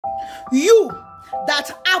You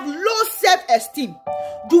that have low self-esteem,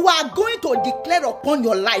 you are going to declare upon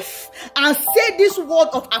your life and say this word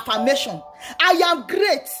of affirmation. I am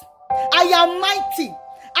great. I am mighty.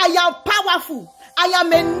 I am powerful. I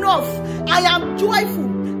am enough. I am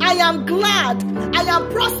joyful. I am glad. I am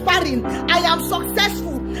prospering. I am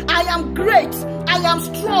successful. I am great. I am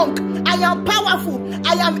strong. I am powerful.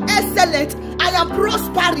 I am excellent. I am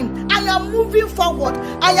prospering. I am moving forward.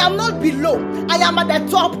 I am not below. I am at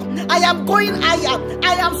the top. I am going higher.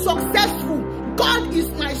 I am successful. God is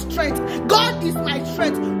my strength. God is my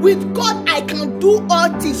strength. With God, I can do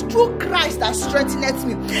all things through Christ that strengthens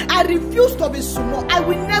me. I refuse to be small. I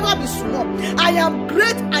will never be small. I am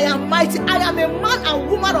great. I am mighty. I am a man and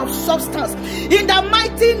woman of substance. In the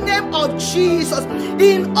mighty name of Jesus,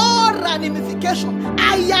 in all ramifications,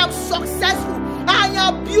 I am successful. I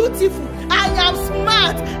am beautiful. I am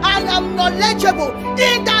smart. I am knowledgeable.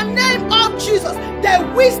 In the name of Jesus,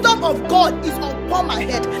 the wisdom of God is upon my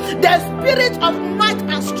head. The spirit of might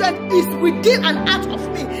and strength is within and out of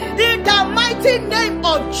me. In the mighty name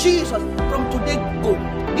of Jesus, from today go,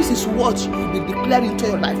 this is what you will be declaring to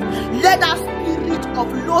your life. Let that spirit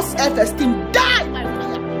of low self-esteem die by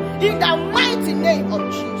fire. In the mighty name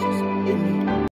of Jesus. Amen.